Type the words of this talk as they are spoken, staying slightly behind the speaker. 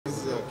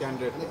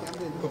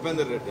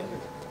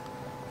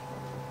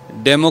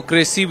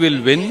Democracy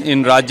will win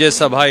in Rajya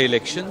Sabha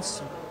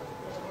elections.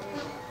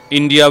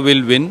 India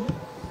will win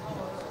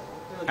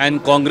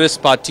and Congress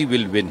party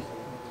will win.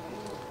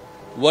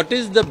 What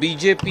is the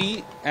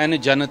BJP and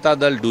Janata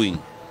Dal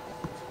doing?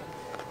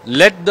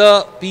 Let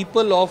the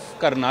people of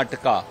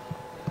Karnataka,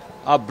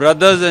 our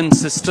brothers and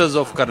sisters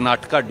of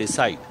Karnataka,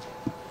 decide.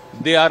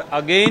 They are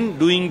again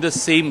doing the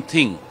same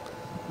thing.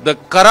 The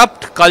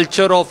corrupt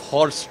culture of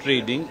horse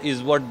trading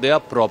is what they are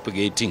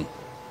propagating.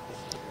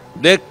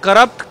 Their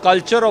corrupt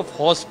culture of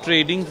horse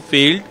trading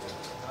failed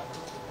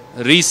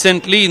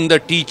recently in the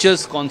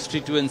teachers'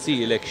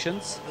 constituency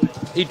elections.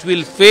 It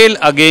will fail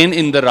again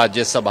in the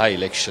Rajya Sabha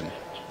election.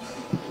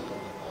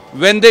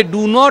 When they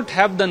do not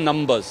have the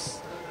numbers,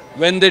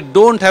 when they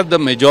don't have the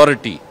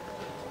majority,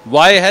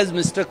 why has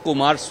Mr.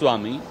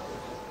 Kumaraswamy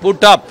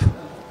put up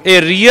a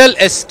real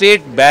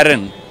estate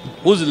baron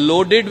who's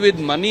loaded with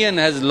money and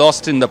has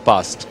lost in the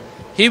past?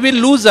 He will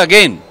lose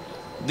again.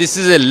 This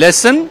is a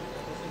lesson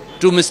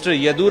to Mr.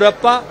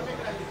 Yedurappa,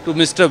 to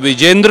Mr.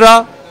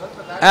 Vijendra,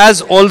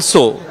 as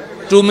also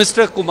to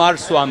Mr.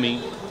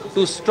 Kumaraswamy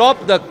to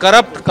stop the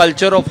corrupt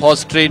culture of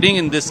horse trading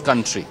in this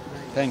country.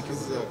 Thank you.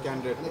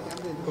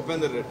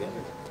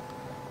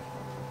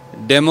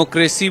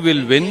 Democracy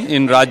will win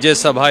in Rajya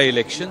Sabha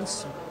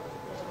elections.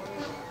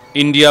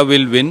 India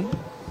will win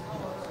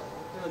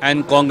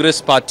and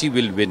Congress party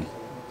will win.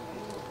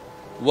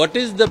 What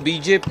is the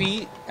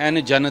BJP and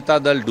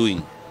Janata Dal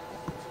doing?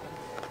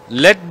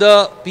 Let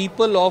the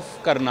people of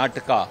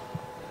Karnataka,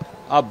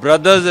 our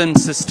brothers and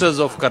sisters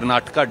of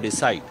Karnataka,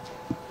 decide.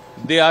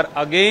 They are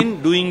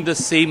again doing the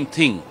same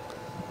thing.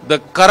 The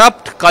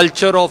corrupt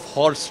culture of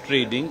horse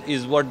trading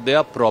is what they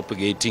are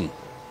propagating.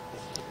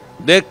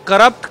 Their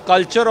corrupt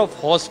culture of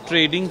horse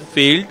trading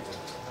failed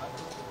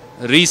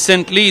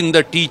recently in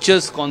the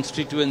teachers'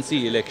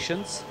 constituency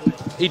elections.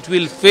 It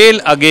will fail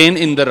again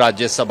in the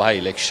Rajya Sabha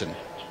election.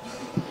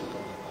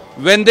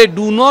 When they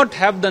do not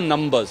have the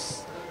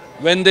numbers,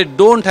 when they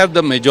don't have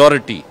the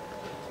majority,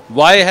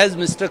 why has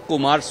Mr.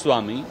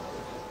 Kumaraswamy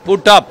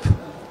put up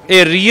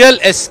a real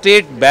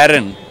estate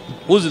baron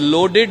who's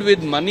loaded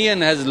with money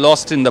and has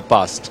lost in the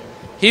past?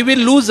 He will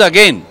lose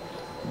again.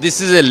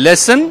 This is a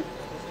lesson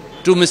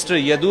to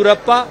Mr.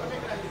 Yedurappa,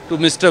 to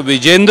Mr.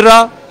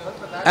 Vijendra,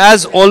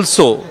 as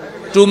also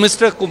to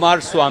Mr.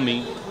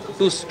 Kumaraswamy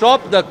to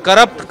stop the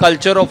corrupt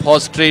culture of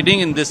horse trading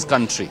in this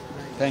country.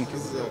 Thank you.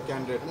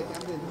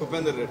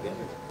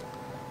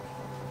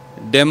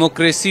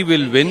 Democracy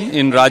will win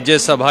in Rajya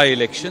Sabha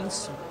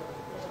elections.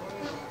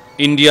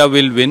 India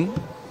will win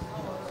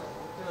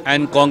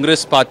and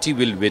Congress party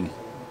will win.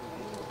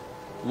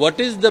 What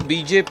is the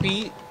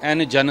BJP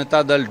and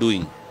Janata Dal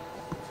doing?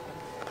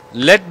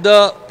 Let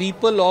the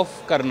people of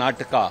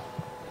Karnataka,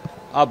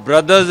 our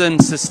brothers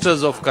and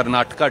sisters of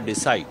Karnataka,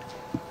 decide.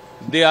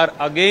 They are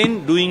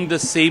again doing the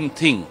same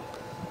thing.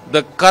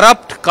 The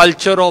corrupt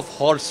culture of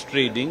horse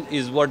trading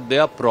is what they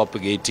are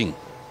propagating.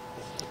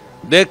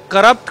 Their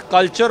corrupt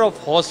culture of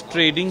horse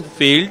trading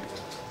failed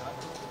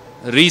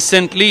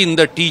recently in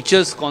the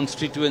teachers'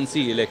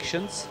 constituency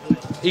elections.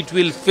 It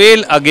will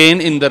fail again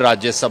in the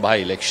Rajya Sabha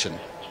election.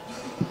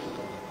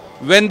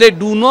 When they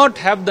do not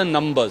have the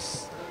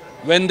numbers,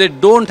 when they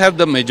don't have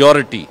the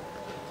majority,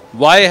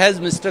 why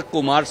has Mr.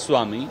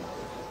 Kumaraswamy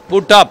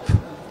put up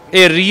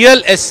a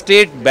real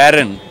estate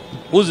baron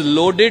who's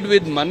loaded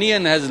with money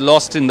and has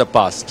lost in the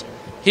past?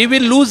 He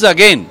will lose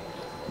again.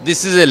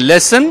 This is a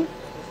lesson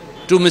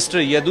to Mr.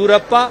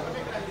 Yedurappa,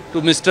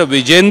 to Mr.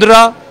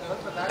 Vijendra,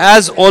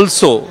 as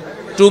also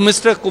to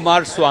Mr.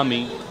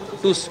 Kumaraswamy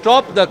to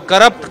stop the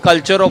corrupt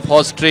culture of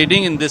horse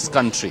trading in this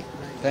country.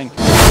 Thank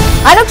you.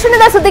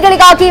 ಅನುಕ್ಷಣದ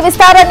ಸುದ್ದಿಗಳಿಗಾಗಿ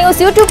ವಿಸ್ತಾರ news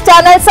YouTube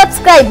channel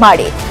subscribe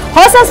ಮಾಡಿ.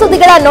 ಹೊಸ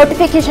ಸುದ್ದಿಗಳ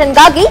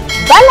ನೋಟಿಫಿಕೇಶನ್ಗಾಗಿ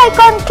bell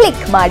icon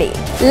click ಮಾಡಿ.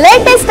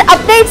 Latest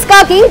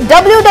ಅಪ್ಡೇಟ್ಸ್ಗಾಗಿ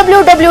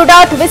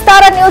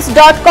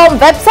www.vistaranews.com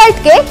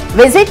ವೆಬ್ಸೈಟ್ಗೆ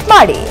visit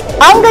ಮಾಡಿ.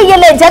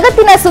 ಅಂಗೈಯಲ್ಲೇ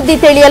ಜಗತ್ತಿನ ಸುದ್ದಿ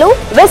ತಿಳಿಯಲು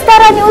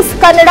ವಿಸ್ತಾರ ನ್ಯೂಸ್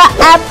ಕನ್ನಡ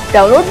ಆಪ್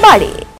ಡೌನ್ಲೋಡ್ ಮಾಡಿ.